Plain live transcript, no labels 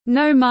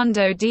No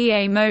mundo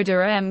da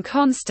moda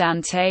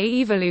constante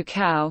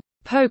evolucao,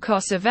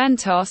 pocos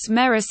eventos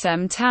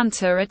merecem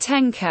tanta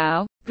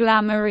atenção,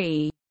 glamour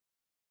e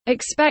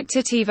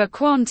expectativa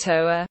quanto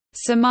a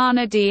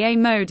semana da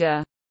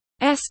moda.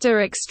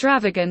 Esta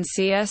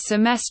extravagancia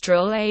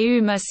semestral é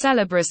uma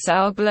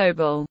celebração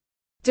global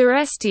de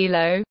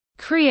estilo,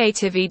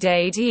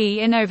 criatividade e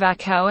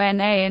inovação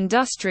na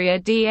indústria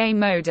da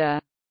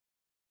moda.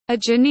 A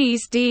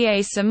Genese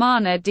da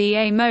semana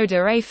da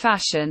moda e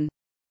fashion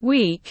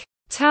week,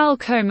 tal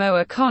como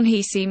a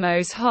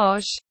conhecemos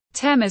hoje,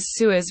 temos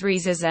suas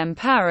raízes em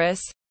Paris,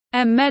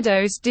 em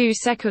meados do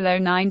século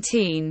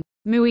XIX,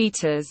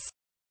 muitas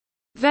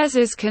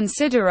vezes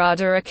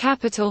considerada a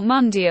capital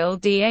mundial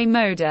da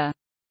moda.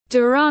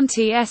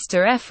 Durante esta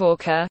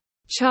época,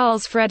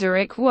 Charles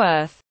Frederick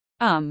Worth,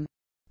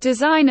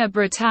 designer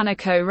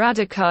britânico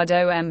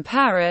radicado em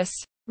Paris,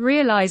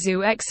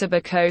 realizou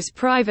exhibições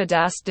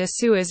privadas de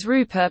suas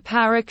roupas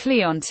para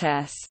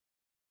clientes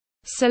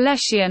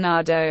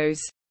selecionados.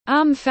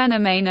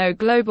 Fenômeno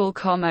global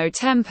como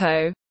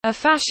tempo, a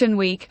Fashion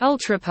Week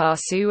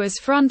ultrapassou as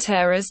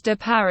fronteiras de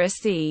Paris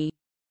e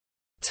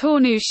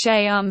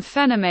tornou-se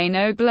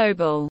fenômeno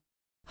global.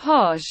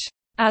 Hoje,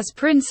 as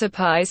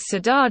principais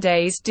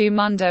cidades do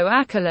mundo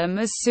acolhem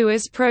as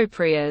suas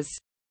próprias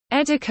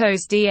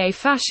edicos da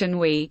Fashion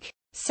Week,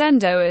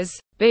 sendo as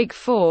Big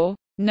Four,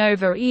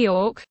 Nova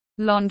York,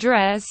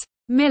 Londres,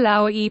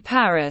 Milão e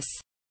Paris,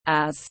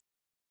 as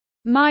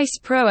mais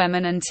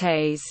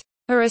proeminentes.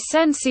 A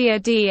essência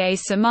da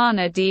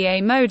semana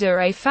da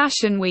moda e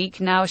Fashion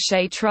Week não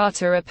se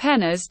trata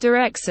apenas de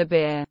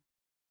exibir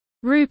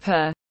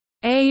roupa.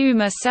 É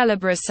uma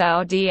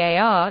celebração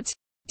da arte,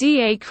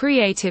 da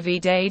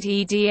criatividade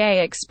e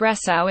da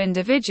expressão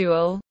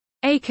individual.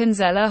 A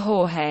cancela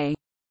Jorge.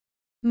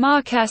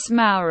 Marques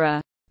Moura.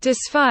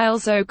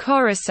 Desfiles o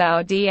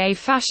coração da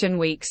Fashion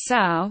Week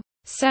são,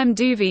 sem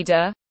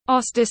dúvida,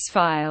 os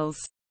desfiles.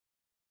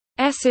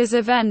 Esses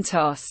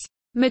eventos,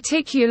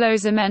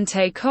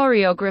 meticulosamente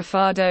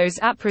coreografados,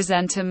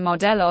 apresentam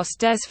modelos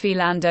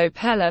desfilando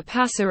pela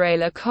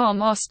passarela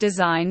com os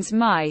designs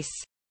mais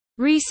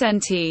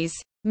recentes,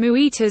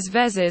 muitas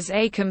vezes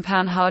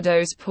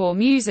acompanhados por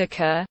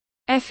música,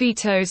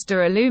 efeitos de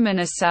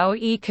iluminação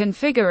e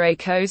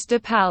configurações de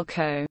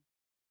palco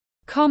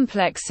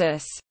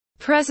complexos.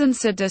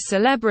 Presença de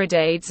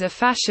celebridades. A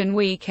Fashion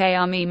Week é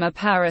uma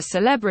para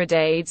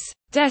celebridades,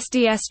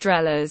 desde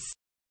estrelas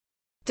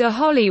de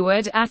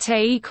Hollywood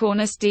até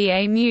ícones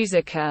da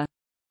música.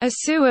 A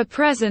sua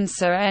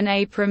presença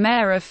na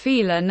primeira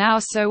fila não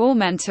só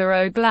aumenta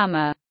o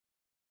glamour,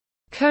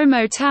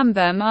 como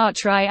também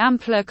atrai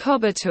ampla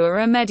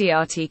cobertura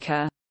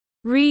mediática.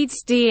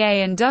 Redes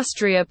da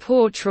indústria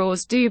por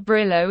trás do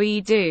brilho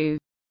e do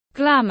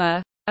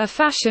glamour. A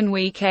Fashion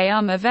Week é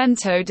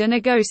evento de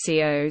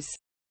negócios.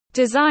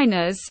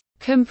 Designers,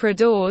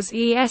 compradores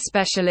e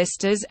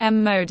especialistas em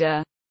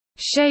moda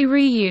se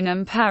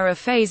reúnem para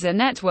fazer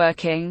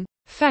networking,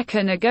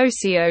 fechar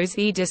negócios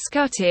e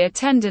discutir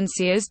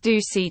tendências do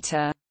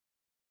setor.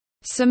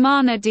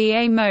 Semana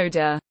da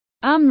moda.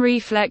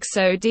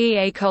 Reflexo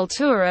da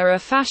cultura. A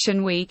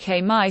Fashion Week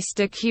é mais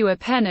do que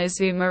apenas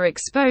uma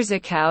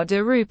exposição de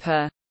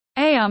roupa.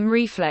 É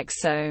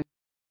reflexo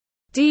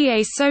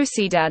da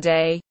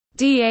sociedade,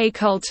 da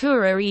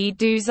cultura e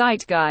do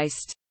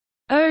zeitgeist.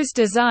 Os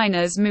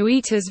designers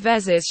muitas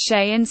vezes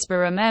se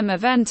inspiram em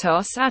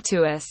eventos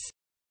atuais,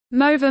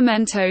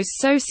 movimentos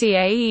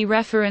sociais e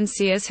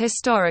referências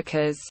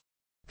históricas.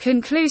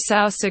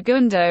 Conclusão.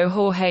 Segundo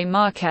Jorge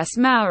Marques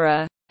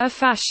Moura, a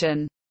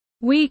Fashion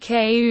Week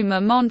é uma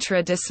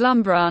montra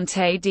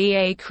deslumbrante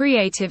da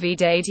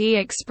criatividade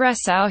e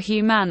expressão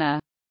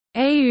humana.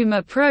 É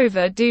uma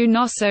prova do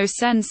nosso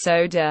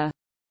senso de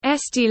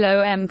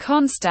estilo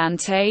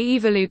constante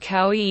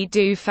evolução e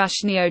do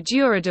fascínio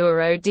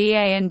duradouro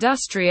da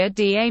indústria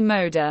da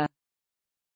moda.